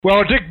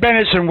Well, Dick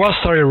Bennett's and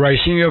Westbury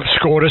Racing have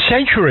scored a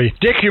century.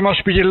 Dick, you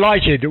must be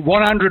delighted.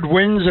 100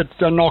 wins at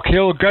Knock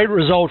Hill, great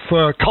result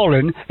for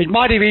Colin. It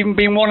might have even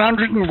been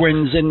 100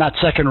 wins in that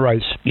second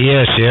race.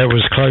 Yes, it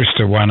was close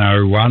to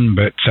 101,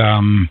 but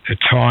a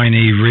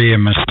tiny rear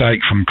mistake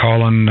from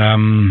Colin.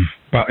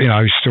 But,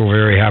 still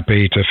very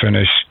happy to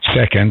finish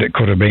second. It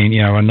could have been,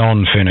 a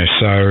non-finish.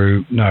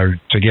 So, no,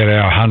 to get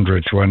our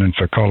 100th win and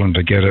for Colin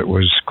to get it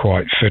was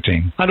quite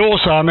fitting. And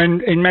also,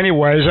 in many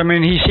ways,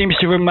 he seems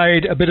to have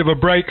made a bit of a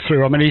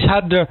breakthrough. He's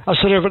had a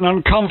sort of an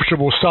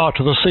uncomfortable start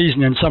to the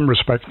season in some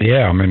respects.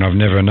 Yeah, I've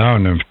never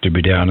known him to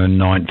be down in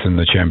ninth in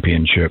the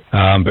championship.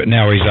 But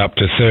now he's up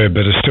to third,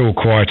 but it's still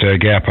quite a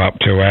gap up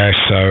to Ash.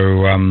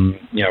 So,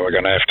 we're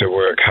going to have to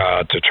work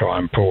hard to try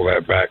and pull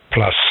that back.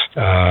 Plus,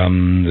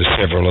 there's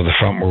several of the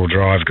front-wheel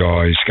drive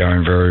guys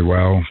going very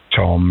well.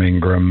 Tom,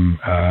 Ingram,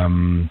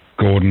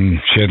 Gordon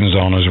Shedden's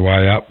on his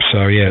way up.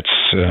 So, yeah, it's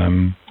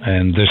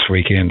and this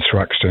weekend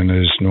Thruxton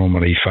is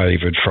normally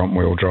favoured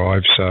front-wheel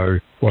drive. So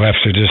we'll have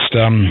to just,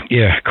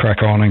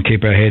 crack on and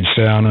keep our heads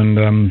down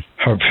and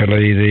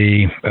hopefully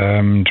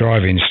the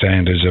driving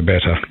standards are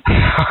better.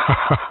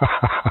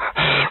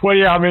 Well,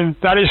 yeah,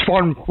 that is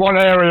one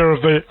area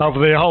of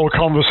the whole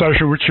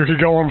conversation which you could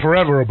go on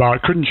forever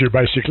about, couldn't you,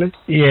 basically?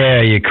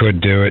 Yeah, you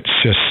could do. It's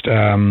just,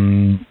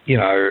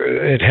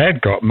 it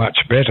had got much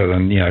better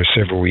than,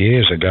 several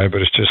years ago,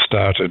 but it's just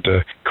started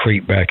to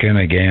creep back in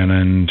again,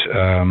 and,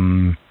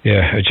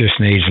 it just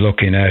needs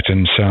looking at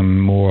and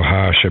some more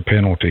harsher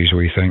penalties,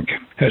 we think.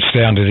 It's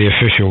down to the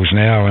officials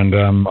now, and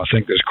I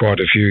think there's quite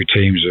a few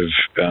teams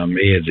have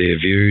aired their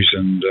views,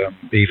 and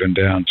even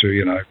down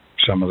to,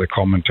 some of the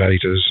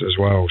commentators as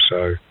well,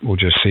 so we'll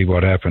just see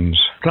what happens.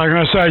 I'm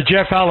going to say,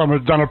 Jeff Allen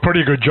has done a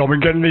pretty good job in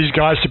getting these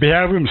guys to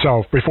behave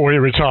himself before he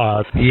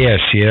retired. Yes,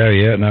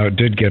 yeah. No, it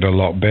did get a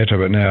lot better,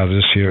 but now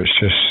this year it's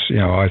just,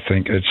 I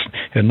think it's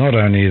not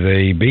only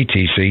the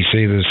BTCC,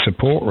 the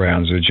support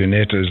rounds, the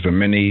Ginettas, the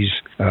Minis,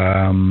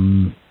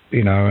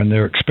 and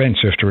they're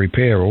expensive to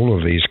repair, all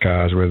of these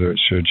cars, whether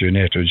it's a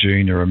Ginetta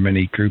Junior, a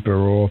Mini Cooper,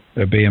 or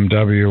a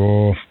BMW,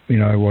 or,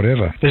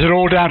 whatever. Is it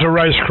all down to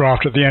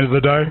racecraft at the end of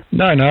the day?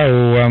 No.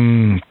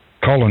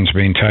 Colin's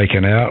been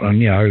taken out,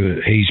 and,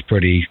 he's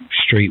pretty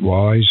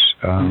streetwise.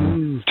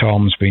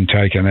 Tom's been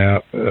taken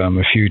out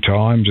a few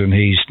times, and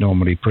he's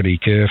normally pretty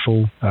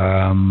careful.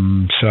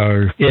 You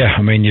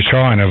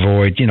try and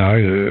avoid,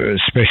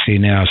 especially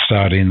now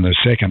starting the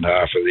second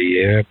half of the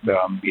year,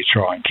 you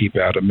try and keep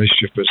out of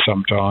mischief, but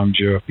sometimes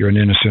you're an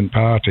innocent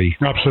party.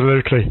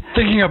 Absolutely.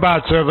 Thinking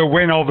about the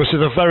win, obviously,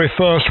 the very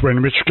first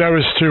win, which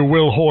goes to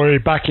Will Hoy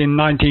back in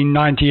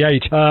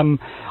 1998.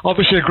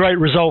 Obviously a great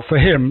result for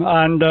him,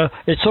 and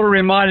it sort of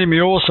reminded me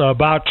also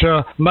about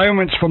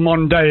moments for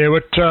Mondeo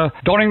at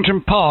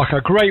Donington Park. A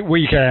great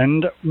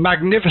weekend,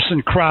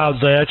 magnificent crowd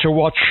there to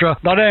watch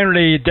not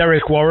only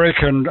Derek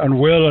Warwick and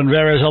Will and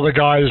various other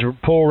guys,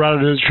 Paul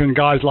Radovich and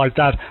guys like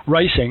that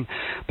racing,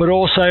 but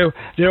also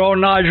the old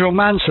Nigel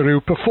Mansell,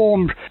 who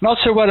performed not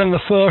so well in the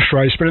first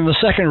race, but in the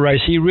second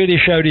race he really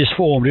showed his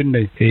form, didn't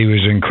he? He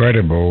was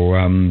incredible.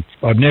 I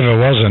never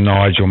was a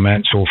Nigel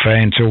Mansell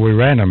fan until we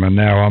ran him, and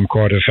now I'm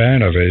quite a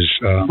fan of his.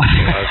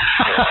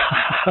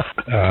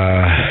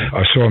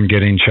 I saw him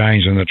getting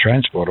changed in the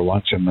transporter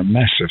once, and the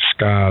massive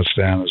scars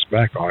down his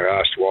back. I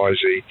asked, why is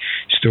he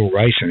still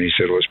racing? He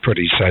said, well, it's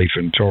pretty safe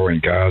in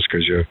touring cars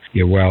because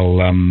you're well,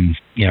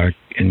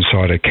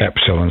 inside a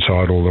capsule,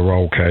 inside all the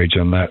roll cage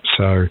and that.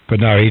 So, but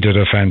no, he did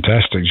a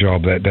fantastic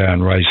job that day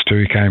in race 2.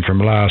 He came from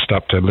last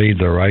up to lead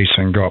the race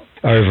and got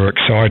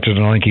overexcited,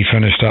 and I think he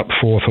finished up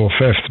 4th or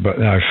 5th. But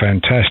no,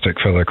 fantastic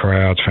for the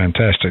crowds,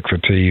 fantastic for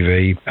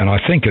TV, and I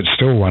think it's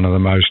still one of the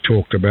most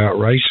talked about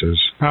races.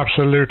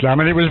 Absolutely.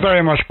 It was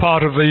very much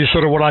part of the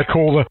sort of what I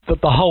call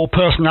the whole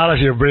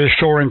personality of British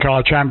Touring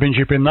Car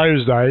Championship in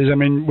those days.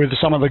 With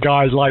some of the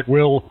guys like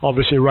Will,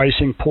 obviously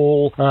racing,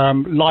 Paul,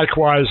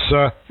 likewise,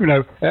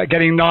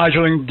 getting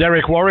Nigel and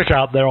Derek Warwick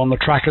out there on the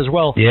track as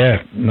well.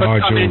 Yeah,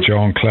 Nigel,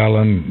 John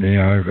Clellan,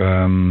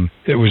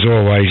 it was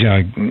always,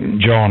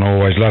 John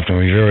always loved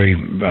him. He was very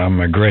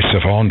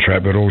aggressive on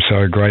track, but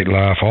also a great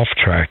laugh off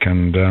track,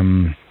 and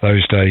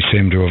those days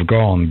seem to have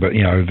gone. But,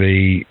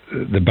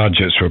 the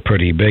budgets were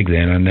pretty big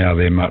then, and now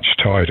they're much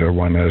tighter.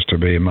 One has to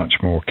be much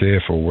more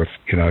careful with,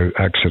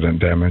 accident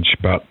damage.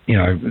 But,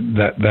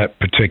 that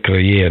particular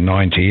year,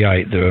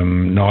 98,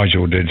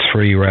 Nigel did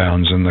 3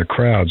 rounds, and the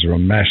crowds were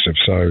massive.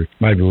 So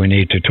maybe we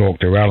need to talk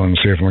to Alan and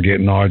see if we can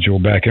get Nigel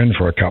back in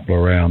for a couple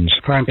of rounds.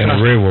 Fantastic. In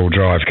a rear-wheel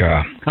drive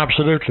car.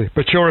 Absolutely.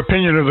 But your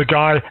opinion of the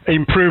guy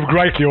improved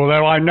greatly,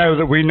 although I know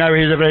that we know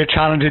he's a very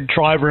talented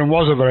driver and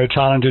was a very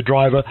talented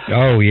driver.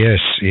 Oh,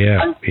 yes,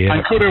 yeah.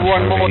 And could have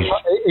won more.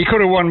 He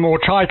could have won more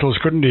titles,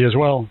 couldn't he, as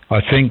well?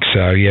 I think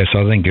so, yes.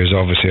 I think he was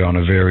obviously on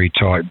a very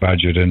tight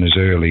budget in his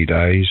early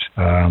days,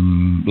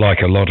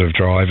 like a lot of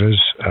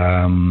drivers.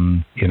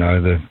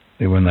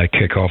 when they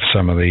kick off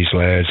some of these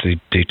lads, the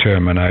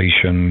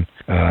determination.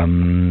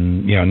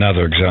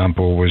 Another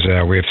example was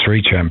we have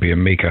 3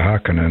 champion Mika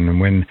Hakkinen, and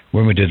when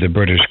we did the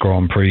British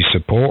Grand Prix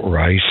support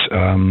race,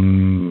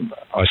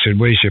 I said,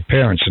 "Where's your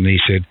parents?" And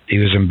he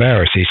was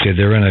embarrassed. He said,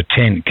 "They're in a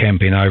tent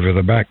camping over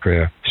the back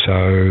there."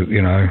 So,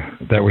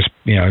 that was,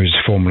 his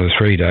Formula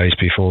 3 days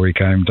before he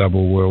became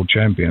double world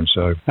champion.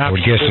 So absolutely. I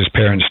would guess his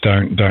parents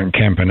don't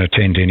camp in a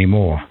tent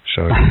anymore.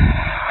 So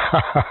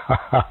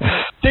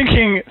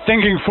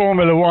thinking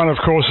Formula One, of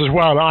course, as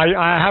well.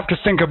 I have to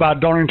think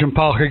about Donington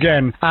Park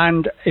again.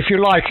 And if you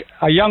like,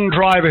 a young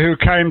driver who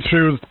came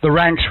through the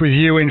ranks with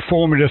you in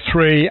Formula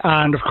 3,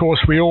 and of course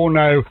we all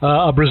know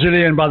a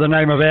Brazilian by the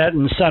name of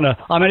Ayrton Senna.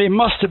 I mean, it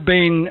must have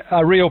been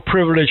a real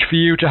privilege for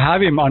you to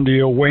have him under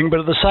your wing, but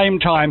at the same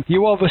time,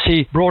 you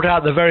obviously brought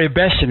out the very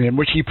best in him,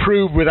 which he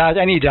proved without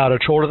any doubt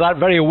at all at that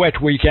very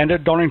wet weekend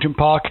at Donington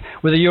Park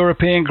with the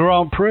European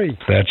Grand Prix.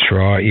 That's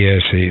right,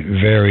 yes. He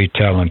very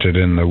talented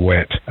in the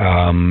wet.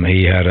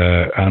 He had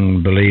an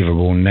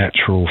unbelievable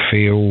natural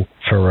feel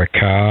for a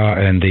car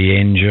and the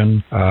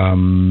engine.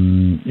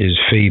 His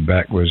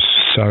feedback was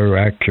so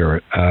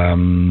accurate,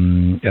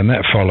 and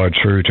that followed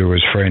through to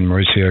his friend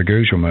Maurizio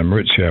Gugelmin.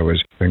 Maurizio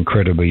was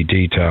incredibly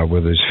detailed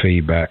with his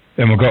feedback,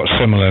 and we've got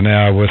similar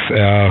now with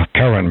our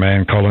current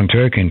man Colin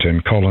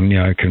Turkington. Colin,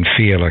 can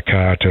feel a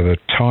car to the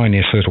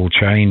tiniest little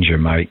change you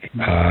make,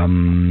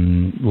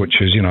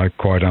 which is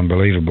quite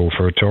unbelievable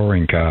for a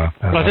touring car.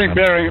 I think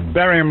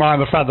bearing in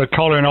mind the fact that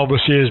Colin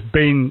obviously has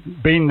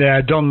been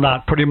there, done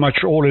that pretty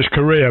much all his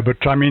career, but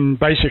I mean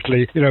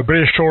basically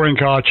British Touring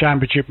Car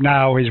Championship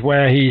now is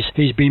where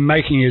he's been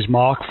making his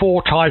mark.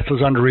 4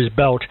 titles under his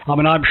belt. I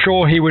mean, I'm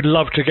sure he would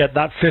love to get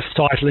that 5th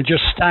title and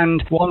just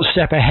stand one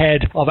step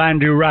ahead of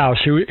Andrew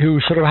Rouse, who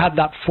sort of had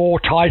that 4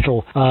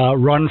 title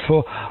run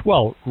for,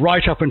 well,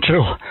 right up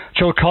until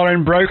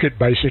Colin broke it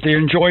basically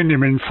and joined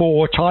him in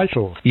 4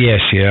 titles.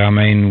 Yes, I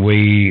mean,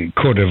 we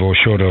could have or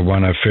should have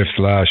won a 5th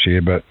last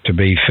year, but to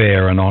be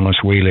fair and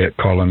honest, we let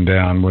Colin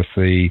down with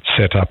the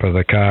setup of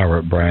the car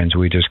at Brands.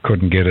 We just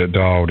couldn't get it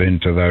dialed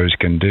into those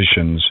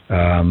conditions.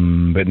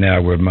 But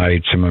now we've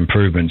made some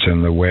improvements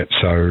in the wet,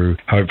 so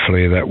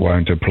hopefully that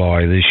won't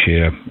apply this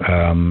year.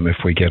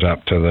 If we get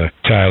up to the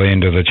tail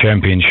end of the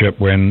championship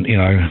when,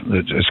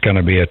 it's going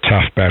to be a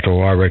tough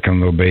battle, I reckon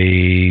there'll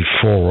be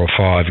 4 or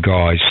 5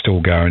 guys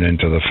still going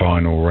into the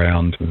final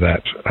round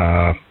that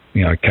are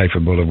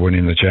capable of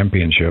winning the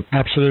championship.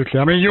 Absolutely.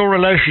 I mean, your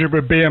relationship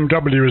with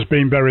BMW has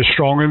been very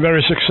strong and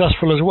very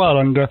successful as well,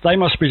 and they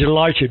must be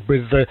delighted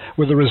with the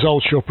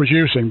results you're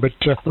producing. But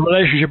the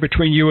relationship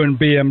between you and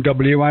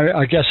BMW,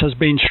 I guess, has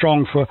been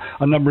strong for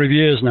a number of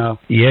years now.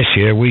 Yes,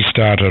 we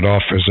started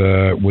off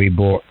we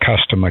bought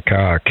customer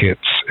car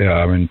kits in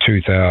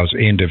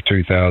end of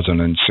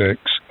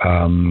 2006.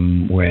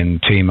 When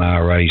Team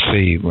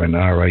RAC, when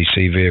RAC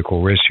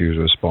Vehicle Rescues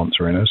were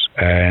sponsoring us,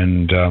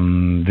 and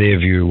their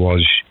view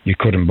was you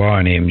couldn't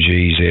buy an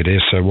MG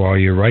ZS, so why are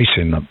you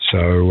racing them?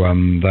 So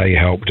they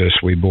helped us.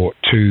 We bought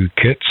 2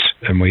 kits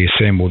and we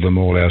assembled them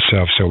all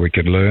ourselves so we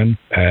could learn,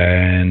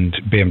 and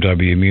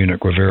BMW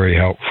Munich were very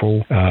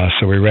helpful.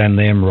 So we ran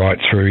them right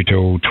through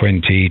till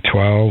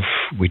 2012.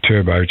 We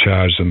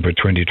turbocharged them for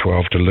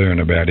 2012 to learn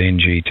about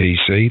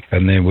NGTC,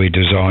 and then we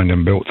designed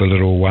and built the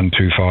little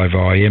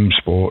 125i M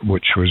Sport,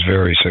 which was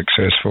very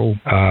successful.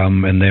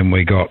 And then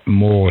we got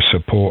more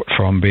support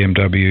from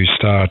BMW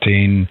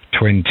starting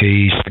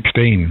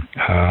 2016.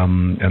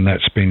 And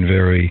that's been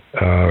very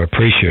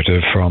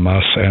appreciative from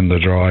us and the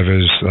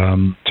drivers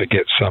to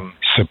get some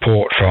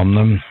support from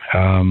them.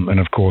 And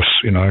of course,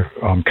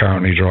 I'm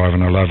currently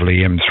driving a lovely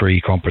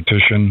M3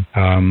 competition,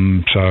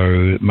 so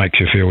it makes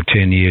you feel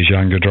 10 years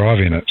younger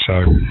driving it.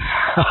 So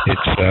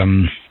it's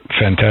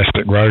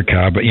fantastic road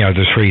car, but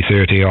the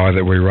 330i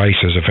that we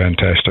race is a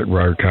fantastic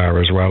road car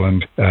as well,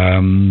 and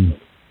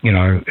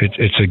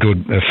it's a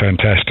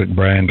fantastic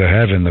brand to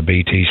have in the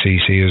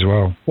BTCC as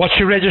well. What's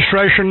your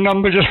registration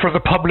number, just for the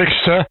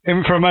public's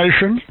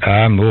information?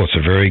 It's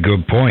a very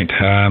good point.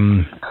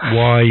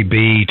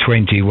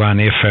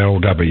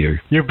 YB21FLW.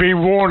 You've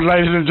been warned,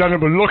 ladies and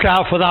gentlemen. Look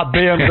out for that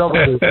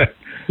BMW.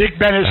 Dick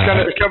Bennett's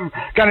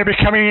going to be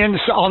coming in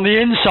on the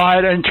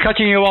inside and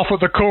cutting you off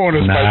at the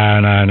corners. No.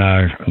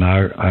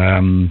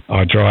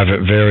 I drive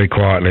it very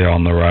quietly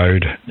on the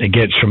road. It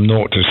gets from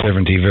 0 to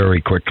 70 very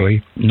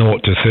quickly, 0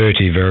 to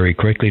 30 very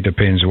quickly.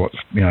 Depends what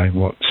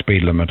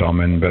speed limit I'm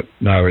in. But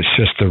no, it's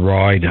just the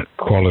ride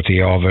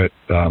quality of it,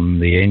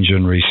 the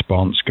engine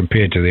response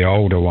compared to the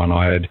older one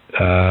I had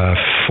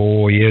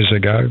 4 years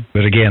ago.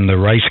 But again, the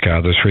race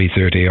car, the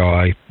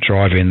 330i,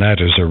 driving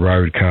that as a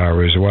road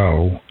car as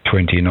well.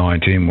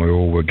 2019 we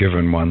all were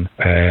given one,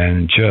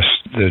 and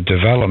just the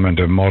development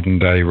of modern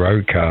day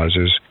road cars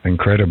is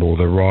incredible.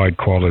 The ride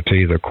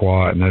quality, the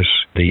quietness,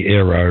 the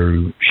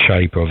aero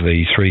shape of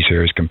the 3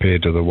 Series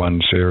compared to the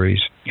 1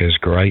 Series is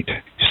great.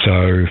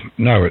 So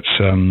no, it's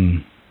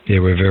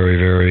we're very,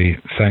 very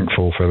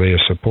thankful for their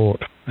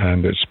support.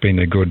 and it's been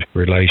a good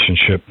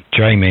relationship.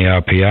 Jamie,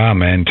 our PR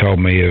man, told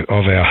me of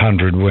our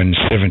 100 wins,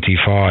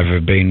 75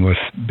 have been with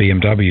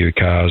BMW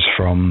cars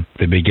from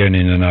the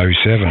beginning in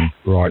 07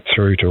 right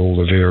through to all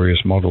the various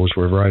models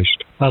we've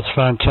raced. That's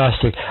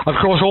fantastic. Of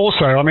course,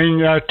 also, I mean,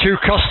 2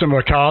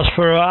 customer cars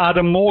for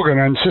Adam Morgan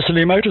and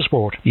Sicily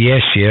Motorsport.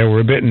 Yes, we're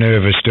a bit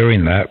nervous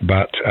doing that,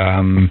 but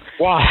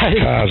why?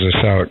 Cars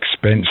are so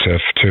expensive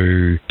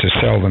to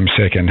sell them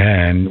second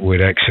hand.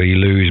 We'd actually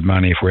lose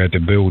money if we had to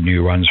build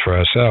new ones for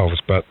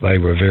ourselves, but they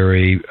were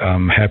very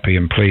happy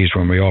and pleased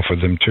when we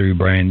offered them 2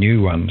 brand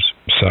new ones.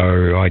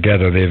 So I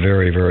gather they're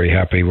very, very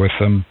happy with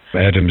them.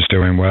 Adam's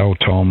doing well.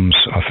 Tom's,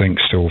 I think,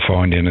 still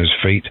finding his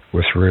feet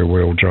with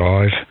rear-wheel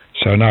drive.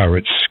 So no,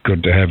 it's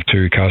good to have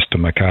 2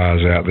 customer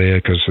cars out there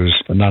because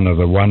there's none of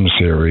the 1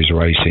 Series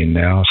racing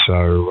now.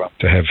 So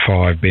to have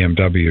 5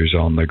 BMWs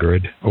on the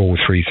grid, all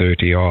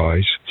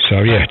 330i's.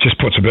 So yeah, it just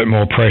puts a bit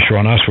more pressure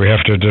on us. We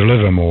have to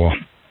deliver more.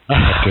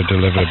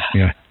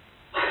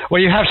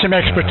 Well, you have some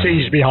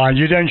expertise behind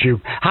you, don't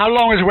you? How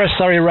long has West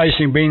Surrey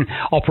Racing been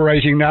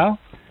operating now?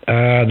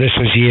 This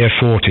is year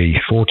 40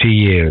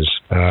 years.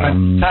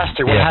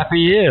 Fantastic. Well, happy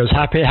years.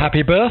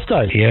 Happy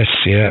birthday. Yes,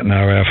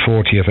 our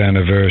 40th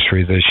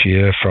anniversary this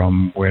year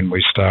from when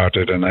we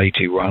started in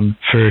 81.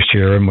 First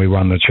year and we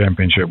won the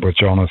championship with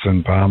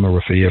Jonathan Palmer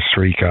with the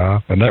F3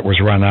 car. And that was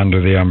run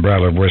under the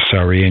umbrella of West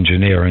Surrey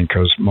Engineering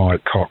because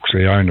Mike Cox,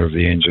 the owner of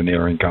the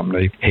engineering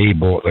company, he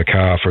bought the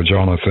car for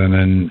Jonathan.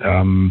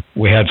 And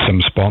we had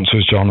some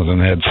sponsors. Jonathan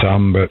had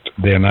some, but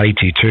then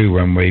 82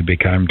 when we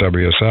became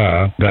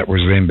WSR, that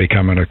was then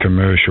becoming a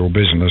commercial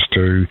business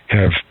to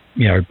have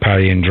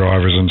paying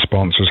drivers and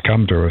sponsors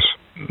come to us.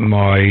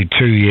 My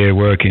 2-year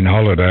working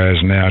holiday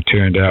has now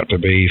turned out to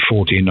be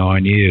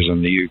 49 years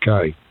in the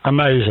UK.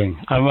 Amazing.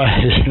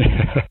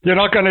 You're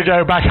not going to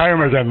go back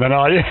home again then,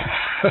 are you?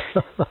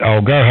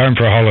 I'll go home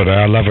for a holiday.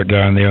 I love it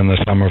going there in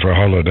the summer for a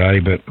holiday,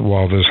 but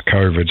while this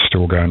COVID's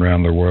still going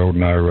around the world,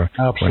 no,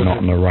 we're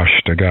not in a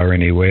rush to go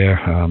anywhere.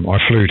 I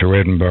flew to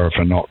Edinburgh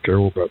for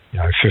Knockgill, but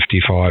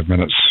 55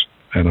 minutes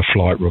in a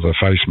flight with a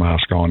face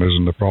mask on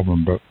isn't a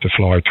problem, but to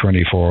fly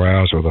 24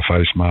 hours with a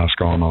face mask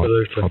on,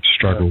 I'd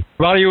struggle. Yeah.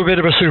 Well, are you a bit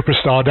of a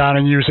superstar down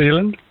in New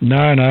Zealand?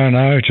 No,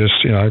 just,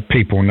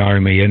 people know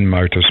me in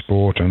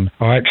motorsport, and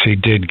I actually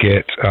did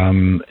get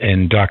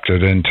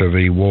inducted into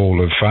the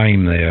Wall of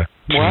Fame there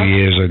 2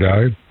 years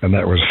ago, and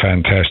that was a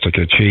fantastic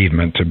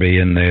achievement to be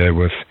in there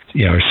with,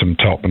 some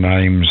top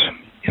names.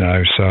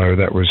 So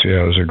that was, it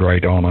was a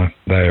great honour.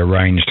 They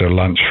arranged a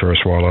lunch for us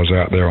while I was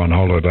out there on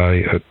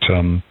holiday at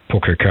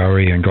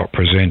Pukekohe and got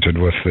presented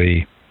with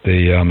the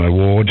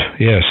award.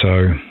 Yeah,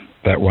 so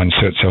that one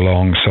sits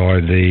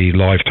alongside the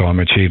Lifetime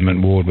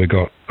Achievement Award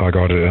I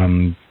got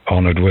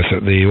honoured with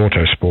at the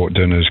Autosport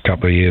dinners a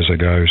couple of years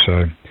ago.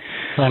 So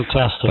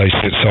fantastic. They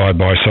sit side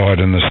by side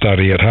in the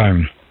study at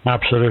home.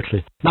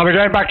 Absolutely. Now we're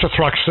going back to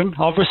Thruxton.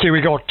 Obviously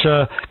we got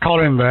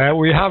Colin there.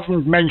 We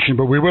haven't mentioned,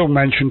 but we will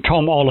mention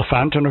Tom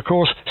Oliphant and of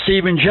course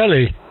Stephen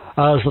Jelly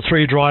as the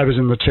 3 drivers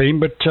in the team.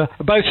 But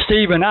both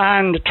Stephen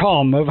and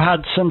Tom have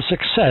had some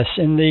success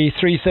in the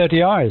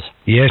 330i's.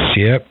 Yes,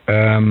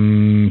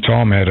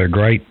 Tom had a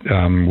great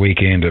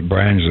weekend at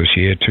Brands this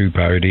year, 2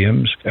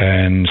 podiums.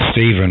 And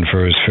Stephen,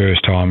 for his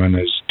first time in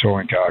his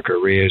touring car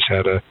career, has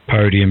had a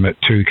podium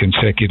at 2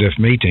 consecutive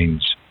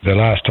meetings. The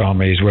last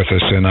time he was with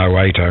us in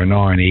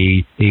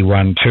 08-09, he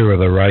won 2 of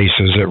the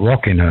races at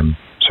Rockingham.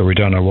 So we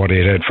don't know what he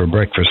had for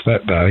breakfast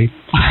that day,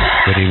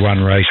 but he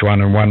won race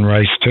 1 and won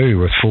race 2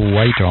 with full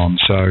weight on.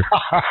 So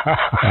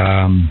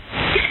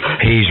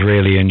he's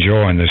really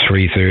enjoying the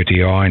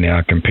 330i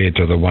now compared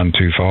to the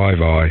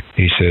 125i.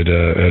 He said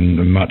a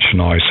much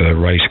nicer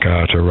race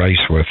car to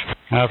race with.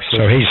 Absolutely.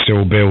 So he's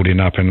still building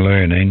up and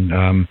learning.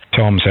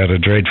 Tom's had a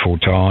dreadful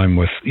time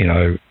with,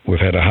 we've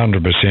had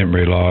 100%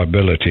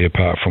 reliability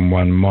apart from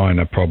one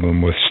minor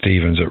problem with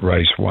Stevens at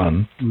race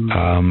 1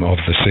 of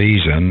the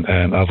season,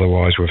 and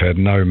otherwise we've had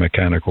no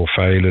mechanical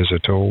failures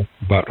at all.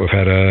 But we've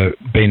had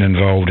been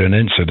involved in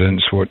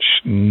incidents which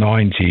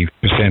 90%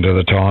 of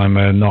the time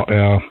are not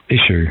our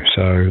issue.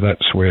 So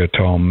that's where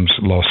Tom's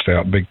lost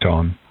out big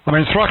time. I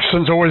mean,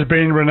 Thruxton's always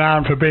been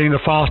renowned for being the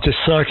fastest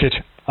circuit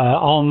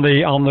on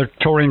the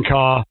touring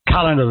car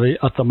calendar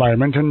at the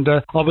moment, and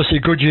obviously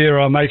Goodyear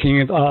are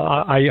making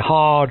a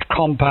hard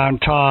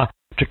compound tyre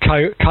to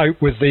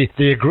cope with the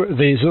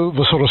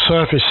sort of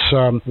surface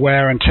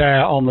wear and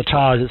tear on the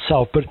tyres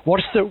itself. But what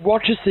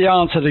is the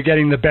answer to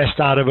getting the best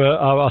out of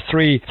a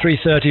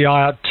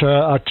 330i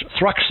at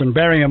Thruxton,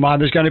 bearing in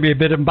mind there's going to be a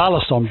bit of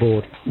ballast on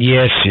board?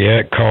 Yes,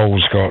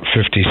 Cole's got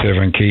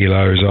 57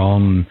 kilos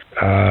on,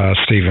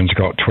 Stephen's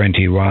got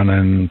 21,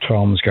 and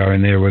Tom's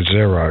going there with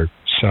 0.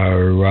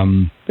 So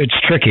it's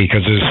tricky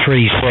because there's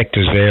 3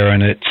 sectors there,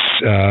 and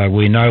it's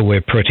we know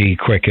we're pretty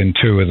quick in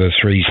 2 of the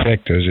 3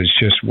 sectors. It's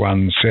just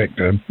one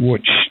sector,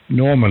 which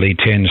normally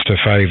tends to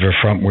favour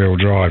front-wheel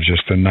drive,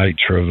 just the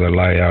nature of the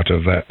layout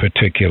of that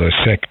particular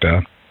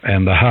sector.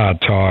 And the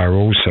hard tyre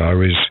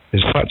also is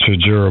such a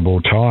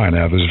durable tyre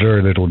now. There's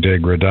very little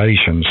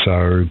degradation.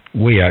 So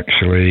we've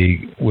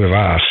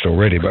asked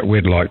already, but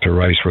we'd like to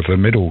race with the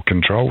middle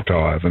control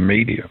tyre, the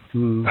medium,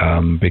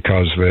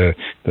 because the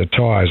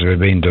tyres have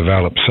been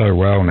developed so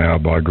well now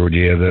by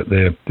Goodyear that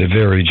they're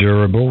very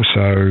durable.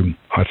 So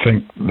I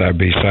think they'd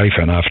be safe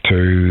enough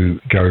to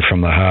go from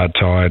the hard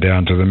tyre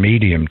down to the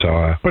medium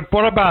tyre. But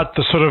what about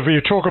the sort of,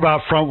 you talk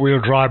about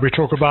front-wheel drive, we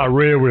talk about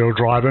rear-wheel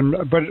drive,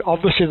 but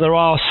obviously there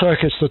are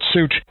circuits that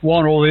suit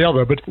one or the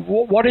other. But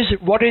what is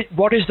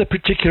the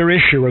particular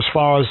issue as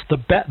far as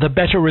the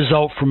better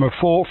result from a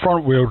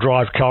front-wheel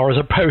drive car as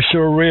opposed to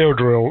a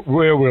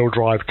rear-wheel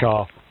drive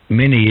car?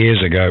 Many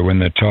years ago, when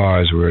the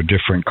tyres were a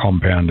different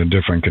compound and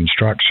different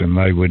construction,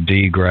 they would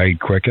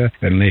degrade quicker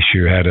unless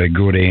you had a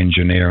good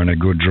engineer and a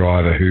good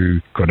driver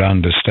who could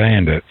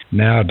understand it.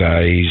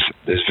 Nowadays,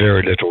 there's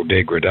very little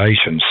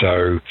degradation,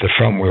 so the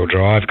front-wheel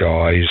drive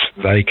guys,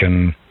 they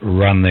can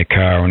run their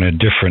car in a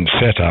different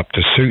setup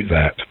to suit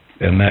that,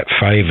 and that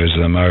favours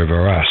them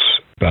over us.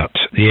 But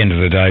at the end of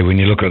the day, when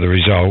you look at the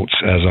results,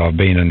 as I've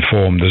been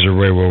informed, there's a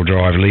rear-wheel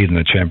drive leading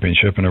the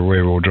championship and a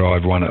rear-wheel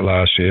drive won it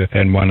last year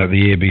and won it the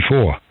year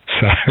before.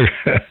 So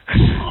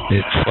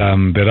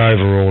it's but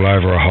overall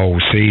over a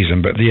whole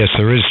season. But yes,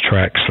 there is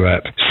tracks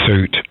that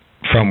suit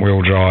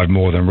front-wheel drive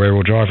more than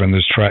rear-wheel drive, and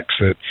there's tracks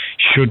that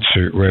should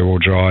suit rear-wheel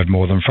drive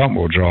more than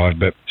front-wheel drive,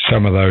 but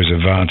some of those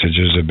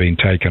advantages have been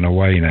taken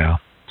away now.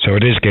 So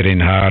it is getting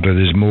harder.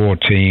 There's more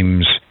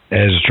teams.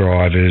 As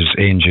drivers,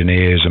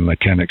 engineers and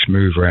mechanics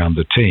move around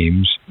the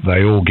teams,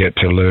 they all get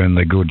to learn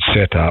the good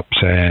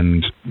setups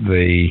and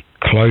the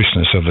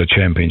closeness of the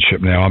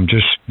championship. Now, I'm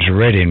just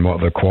dreading what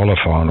the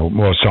qualifying,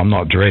 so I'm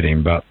not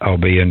dreading, but I'll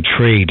be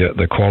intrigued at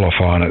the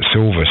qualifying at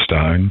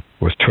Silverstone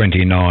with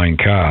 29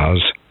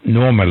 cars.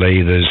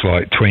 Normally, there's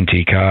like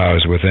 20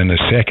 cars within a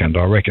second,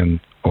 I reckon,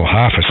 or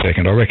half a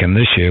second. I reckon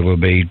this year will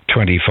be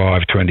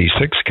 25,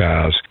 26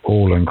 cars,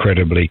 all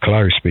incredibly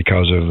close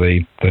because of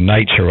the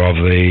nature of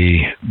the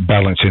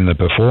balance in the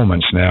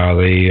performance now.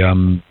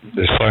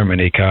 There's so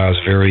many cars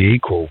very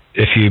equal.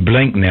 If you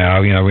blink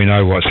now, we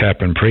know what's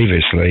happened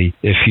previously.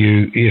 If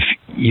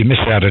you miss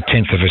out a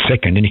tenth of a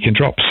second, then you can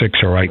drop 6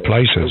 or 8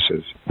 places,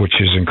 which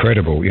is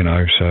incredible,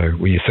 So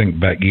when you think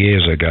back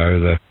years ago,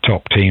 the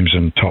top teams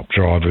and top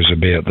drivers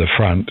would be at the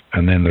front,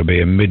 and then there'll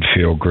be a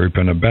midfield group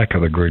and a back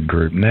of the grid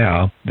group.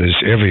 Now, there's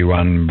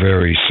everyone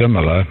very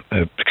similar,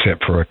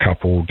 except for a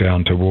couple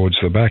down towards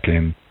the back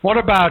end. What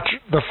about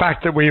the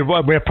fact that we're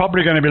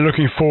probably going to be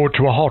looking forward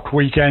to a hot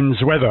weekend's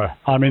weather?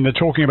 I mean, they're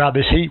talking about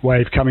this heat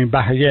wave coming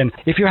back again.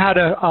 If you had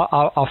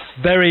a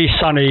very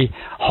sunny,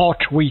 hot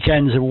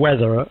weekend's of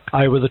weather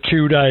over the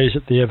 2 days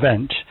at the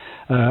event,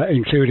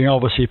 including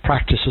obviously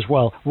practice as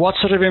well, what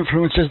sort of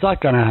influence is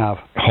that going to have?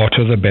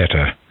 Hotter the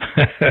better.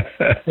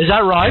 Is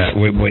that right?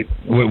 Yeah,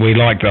 we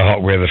like the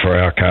hot weather for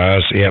our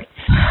cars, yep.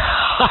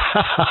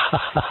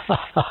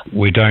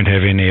 We don't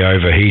have any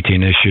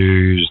overheating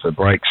issues. The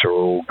brakes are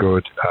all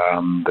good.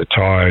 The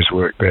tyres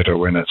work better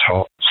when it's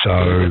hot.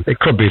 So it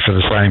could be for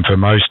the same for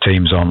most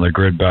teams on the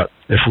grid, but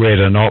if we had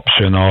an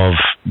option of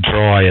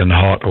dry and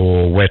hot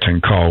or wet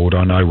and cold,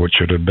 I know which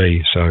it would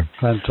be. So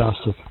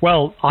fantastic.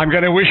 Well, I'm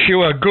going to wish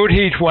you a good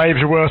heat wave's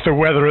worth of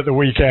weather at the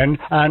weekend,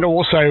 and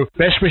also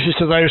best wishes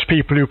to those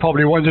people who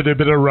probably wanted a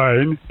bit of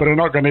rain but are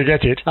not going to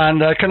get it.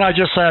 And can I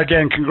just say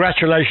again,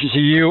 congratulations to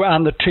you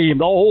and the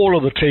team, all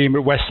of the team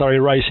at West Surrey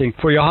Racing,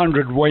 for your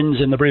 100 wins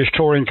in the British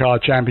Touring Car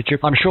Championship.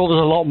 I'm sure there's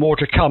a lot more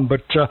to come,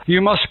 but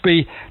you must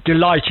be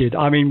delighted.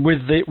 I mean,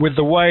 with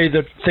the way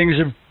that things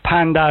have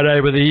panned out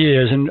over the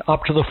years, and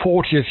up to the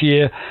 40th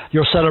year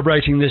you're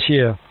celebrating this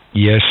year.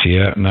 Yes,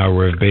 yeah. No,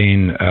 we've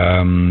been,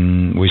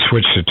 we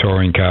switched to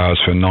touring cars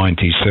for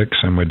 96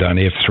 and we've done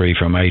F3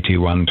 from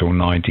 81 till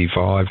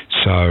 95.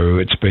 So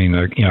it's been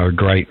a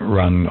great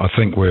run. I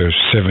think we're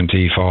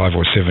 75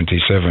 or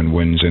 77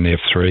 wins in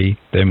F3.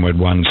 Then we'd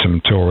won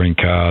some touring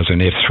cars in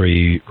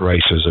F3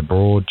 races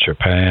abroad,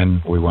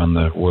 Japan. We won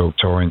the World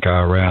Touring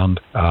Car Round.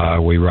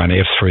 We run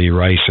F3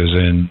 races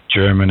in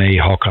Germany,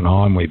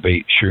 Hockenheim. We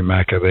beat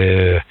Schumacher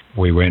there.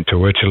 We went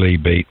to Italy,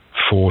 beat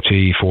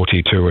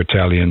 42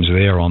 Italians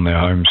there on their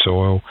home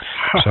soil.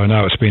 So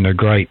no, it's been a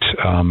great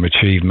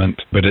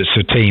achievement, but it's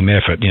a team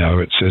effort.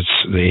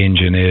 It's the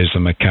engineers, the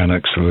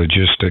mechanics, the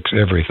logistics,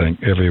 everything,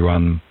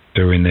 everyone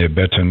doing their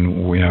bit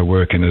and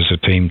working as a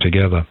team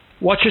together.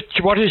 What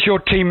is your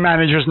team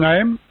manager's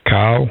name?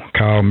 Carl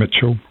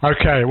Mitchell.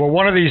 Okay, well,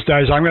 one of these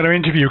days I'm going to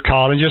interview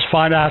Carl and just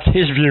find out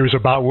his views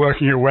about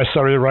working at West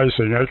Surrey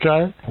Racing,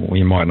 okay? Well,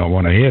 you might not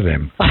want to hear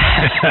them.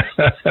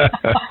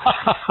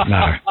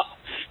 No.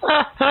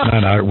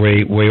 No,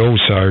 we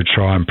also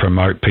try and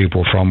promote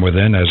people from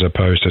within as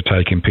opposed to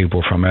taking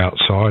people from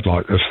outside.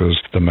 Like this is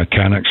the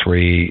mechanics.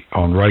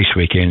 On race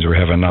weekends we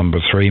have a number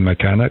 3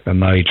 mechanic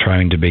and they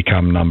train to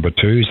become number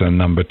 2s, and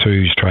number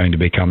 2s train to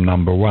become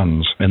number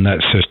 1s, and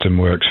that system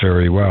works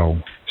very well.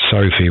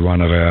 Sophie, one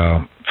of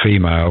our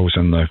females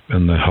in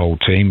the whole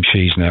team,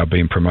 she's now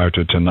been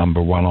promoted to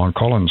number 1 on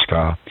Colin's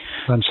car.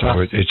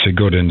 Fantastic. So it's a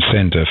good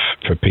incentive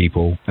for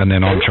people. And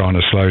then I'm trying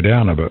to slow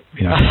down a bit,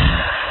 you know.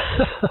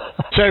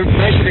 So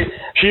basically,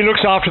 she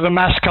looks after the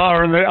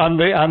mascara and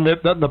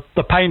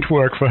the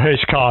paintwork for his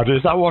car.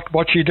 Is that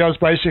what she does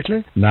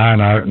basically?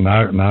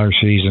 No.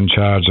 She's in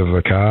charge of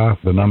the car.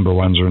 The number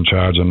ones are in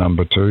charge of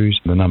number twos.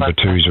 The number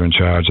twos are in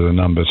charge of the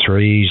number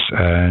threes,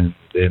 and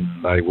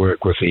then they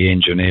work with the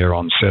engineer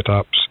on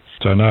setups.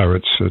 So no,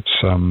 it's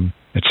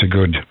a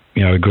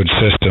good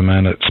system,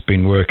 and it's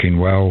been working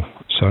well.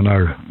 So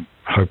no,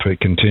 hope it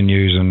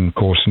continues. And of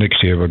course,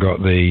 next year we've got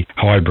the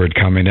hybrid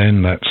coming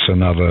in. That's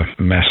another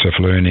massive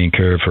learning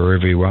curve for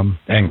everyone,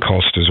 and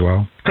cost as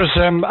well. Because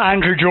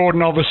Andrew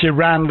Jordan obviously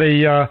ran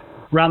the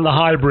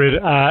hybrid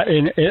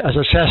as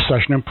a test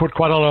session and put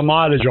quite a lot of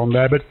mileage on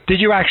there. But did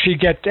you actually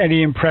get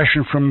any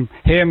impression from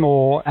him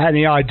or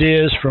any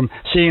ideas from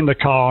seeing the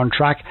car on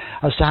track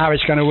as to how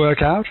it's going to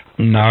work out?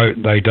 No,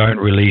 they don't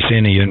release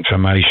any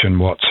information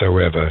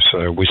whatsoever.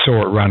 So we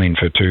saw it running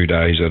for 2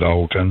 days at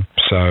Oulton.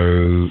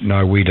 So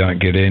no, we don't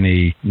get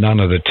none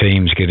of the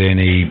teams get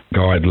any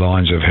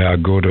guidelines of how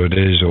good it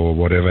is or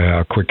whatever,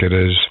 how quick it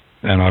is.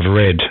 And I've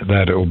read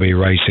that it will be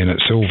racing at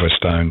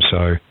Silverstone,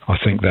 so I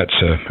think that's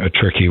a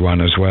tricky one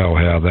as well,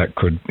 how that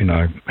could,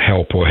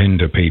 help or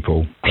hinder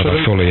people. But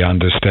I fully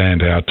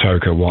understand how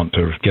TOCA want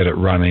to get it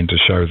running to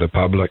show the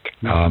public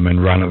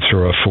and run it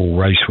through a full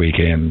race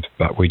weekend.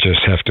 But we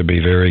just have to be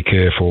very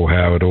careful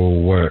how it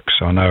all works.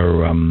 I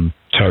know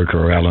TOCA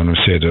or Alan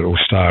have said it will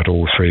start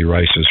all 3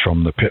 races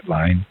from the pit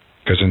lane.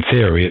 Because in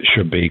theory, it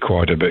should be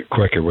quite a bit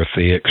quicker with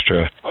the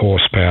extra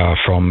horsepower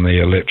from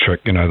the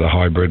electric, the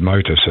hybrid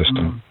motor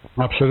system.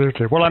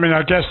 Absolutely. Well, I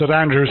guess that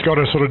Andrew's got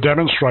to sort of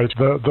demonstrate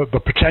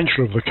the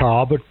potential of the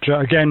car, but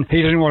again,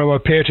 he doesn't want to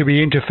appear to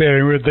be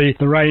interfering with the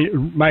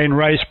main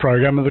race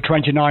program of the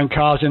 29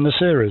 cars in the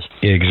series.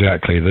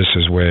 Exactly. This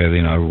is where,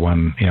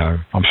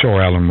 I'm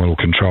sure Alan will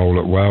control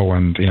it well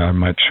and,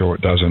 make sure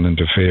it doesn't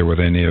interfere with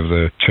any of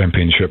the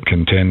championship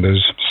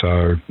contenders.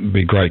 So it'd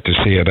be great to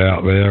see it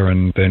out there,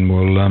 and then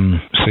we'll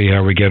see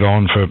how we get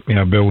on for,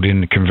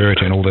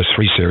 converting all this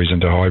 3 series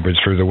into hybrids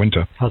through the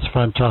winter. That's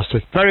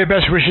fantastic. Very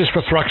best wishes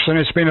for Thruxton.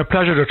 It's been a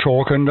pleasure to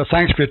talk, and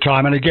thanks for your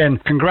time. And again,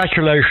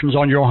 congratulations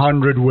on your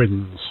 100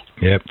 wins.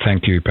 Yep,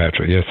 thank you,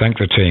 Patrick. Yeah, thank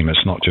the team.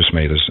 It's not just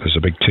me. There's a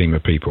big team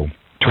of people.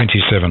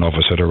 27 of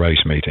us at a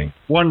race meeting.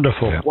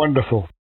 Wonderful, wonderful.